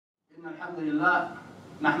إن الحمد لله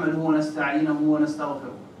نحمده ونستعينه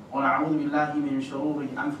ونستغفره ونعوذ بالله من شرور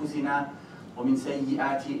أنفسنا ومن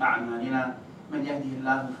سيئات أعمالنا من يهده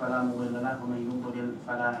الله فلا مضل له ومن يضلل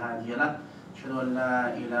فلا هادي له أشهد أن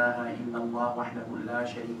لا إله إلا الله وحده لا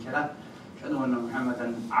شريك له أشهد أن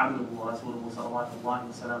محمدا عبده ورسوله صلوات الله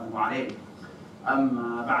وسلامه عليه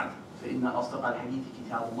أما بعد فإن أصدق الحديث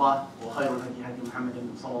كتاب الله وخير الهدي هدي محمد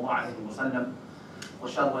صلى الله عليه وسلم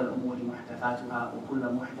وشر الأمور محدثاتها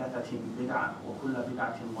وكل محدثة بدعة وكل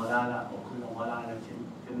بدعة ضلالة وكل ضلالة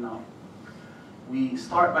في النار. We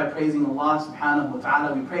start by praising Allah subhanahu wa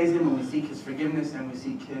ta'ala. We praise Him and we seek His forgiveness and we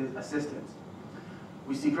seek His assistance.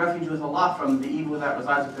 We seek refuge with Allah from the evil that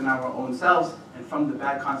resides within our own selves and from the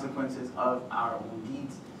bad consequences of our own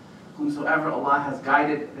deeds. Whomsoever Allah has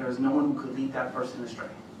guided, there is no one who could lead that person astray.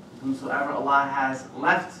 Whomsoever Allah has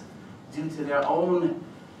left due to their own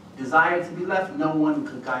desire to be left, no one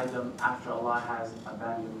could guide them after Allah has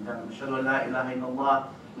abandoned them. Ashhadu an la ilaha illallah.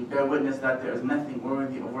 We bear witness that there is nothing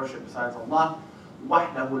worthy of worship besides Allah.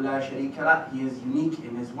 Wahdahu la sharika lah. He is unique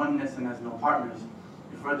in His oneness and has no partners.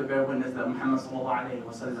 We further bear witness that Muhammad sallallahu alayhi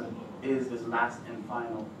wa sallam is His last and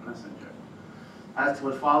final messenger. As to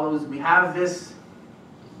what follows, we have this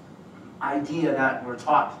idea that we're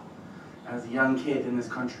taught as a young kid in this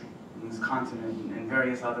country, in this continent, and in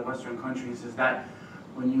various other Western countries, is that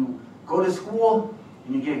when you go to school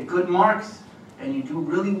and you get good marks and you do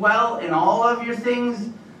really well in all of your things,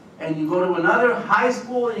 and you go to another high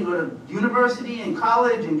school and you go to university and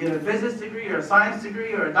college and get a business degree or a science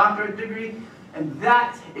degree or a doctorate degree, and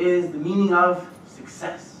that is the meaning of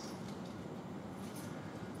success.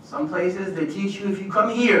 Some places they teach you, if you come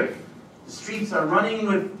here, the streets are running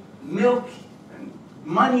with milk and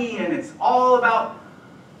money and it's all about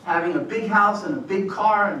having a big house and a big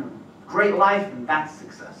car and great life, and that's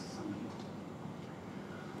success.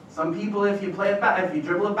 Some people, if you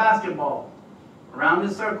dribble a basketball around in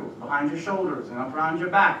circles, behind your shoulders and up around your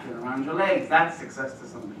back and around your legs, that's success to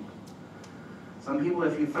some people. Some people,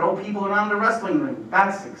 if you throw people around the wrestling ring,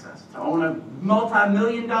 that's success. To own a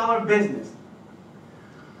multi-million-dollar business.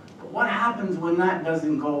 But what happens when that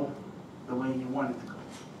doesn't go the way you want it to go?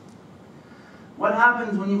 What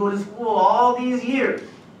happens when you go to school all these years?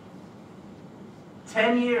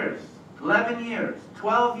 10 years. 11 years,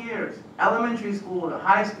 12 years, elementary school to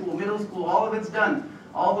high school, middle school, all of it's done,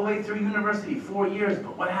 all the way through university, 4 years.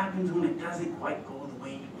 But what happens when it doesn't quite go the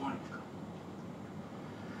way you want it to go?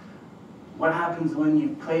 What happens when you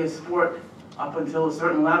play a sport up until a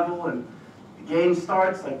certain level and the game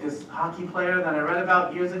starts, like this hockey player that I read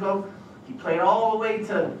about years ago? He played all the way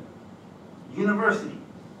to university,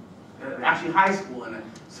 actually high school, and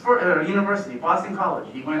university, Boston College.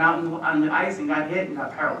 He went out on the ice and got hit and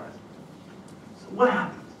got paralyzed. What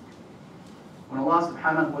happens when Allah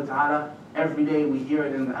subhanahu wa ta'ala, every day we hear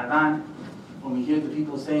it in the adhan, when we hear the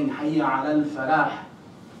people saying hayya ala al-falah,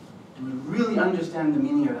 do we really understand the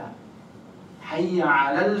meaning of that? Hayya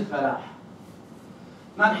ala al-falah,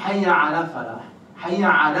 not hayya ala falah, hayya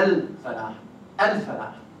ala al-falah,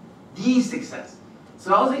 al-falah, the success.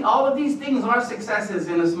 So all of these things are successes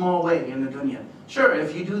in a small way in the dunya. Sure,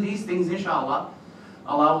 if you do these things, inshallah,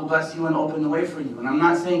 Allah will bless you and open the way for you. And I'm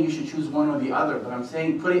not saying you should choose one or the other, but I'm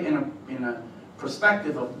saying put it in a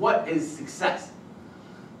perspective of what is success.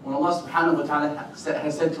 When Allah subhanahu wa ta'ala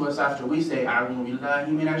has said to us after we say, أعوذ بالله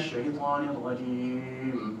من الشيطان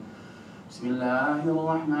الرجيم بسم الله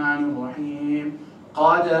الرحمن الرحيم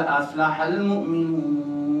قد أفلح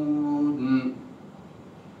المؤمنون.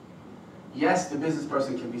 Yes, the business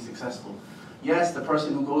person can be successful. Yes, the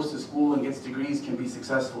person who goes to school and gets degrees can be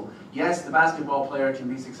successful. Yes, the basketball player can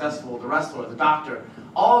be successful, the wrestler, the doctor.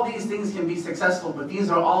 All these things can be successful, but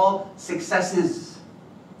these are all successes.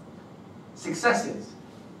 Successes.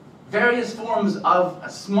 Various forms of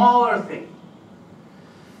a smaller thing.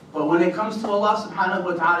 But when it comes to Allah subhanahu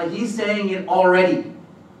wa ta'ala, He's saying it already.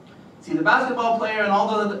 See, the basketball player and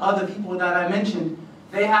all the other people that I mentioned,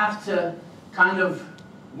 they have to kind of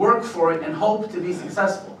work for it and hope to be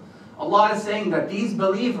successful. Allah is saying that these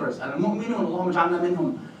believers, al-mu'minun, Allahumma ja'alna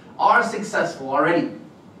minhum, are successful already.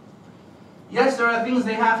 Yes, there are things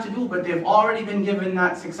they have to do, but they've already been given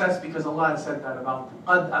that success because Allah has said that about them.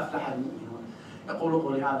 قَدْ أَفْلَحَ الْمُؤْمِنُونَ يَقُولُ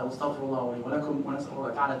قَوْلِي هَذَا وَاسْتَغْفِرُ اللَّهَ لِي وَلَكُمْ وَنَسْأَلُ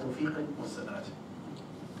اللَّهَ تَعَالَى التَّوْفِيقَ وَالسَّدَادَ.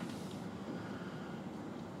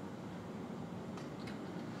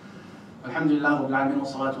 الحمد لله رب العالمين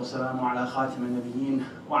والصلاة والسلام على خاتم النبيين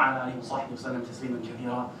وعلى آله وصحبه وسلم تسليما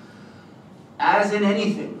كثيرا. As in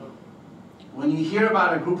anything, when you hear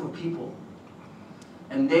about a group of people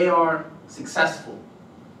and they are successful,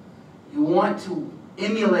 you want to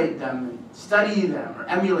emulate them and study them, or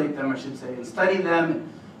emulate them I should say, and study them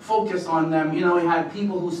and focus on them. You know, we had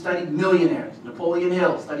people who studied millionaires. Napoleon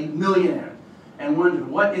Hill studied millionaires and wondered,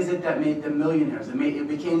 what is it that made them millionaires? It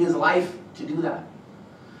became his life to do that.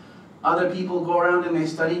 Other people go around and they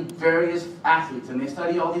study various athletes, and they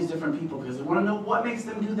study all these different people because they want to know what makes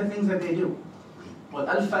them do the things that they do. But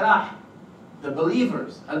al-falah, the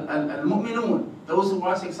believers, al-mu'minun, those who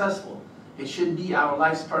are successful, it should be our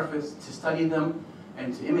life's purpose to study them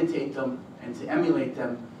and to imitate them and to emulate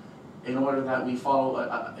them in order that we follow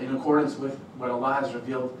in accordance with what Allah has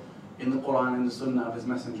revealed in the Quran and the Sunnah of His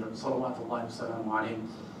Messenger, salawatullahi wa salamu alayhi.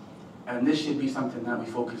 And this should be something that we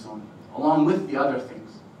focus on, along with the other things.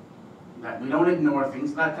 That we don't ignore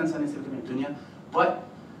things, لا تنسى نصيبك من الدنيا, but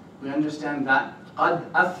we understand that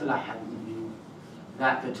قد أفلح المؤمنون,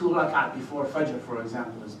 that the 2 rakat before Fajr, for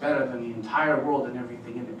example, is better than the entire world and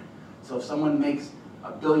everything in it. So if someone makes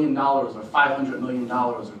 $1 billion or $500 million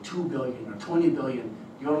or 2 billion or 20 billion,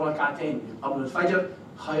 your rak'atayn قبل الفجر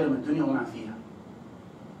خير من الدنيا وما فيها.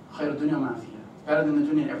 خير الدنيا وما فيها. It's better than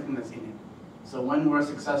the dunya and everything that's in it. So when we're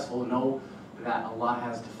successful, know that Allah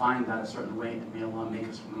has defined that a certain way, and may Allah make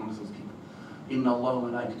us from amongst those people. إن الله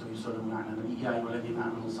وملائكته يصلون على النبي يا أيها الذين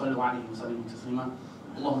آمنوا صلوا عليه وسلموا تسليما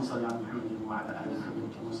اللهم صل على محمد وعلى آل محمد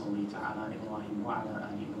كما صليت على إبراهيم وعلى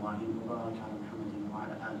آل إبراهيم وبارك على محمد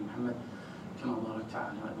وعلى آل محمد كما باركت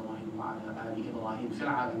على إبراهيم وعلى آل إبراهيم في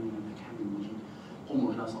العالمين إنك حميد مجيد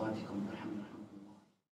قوموا إلى صلاتكم.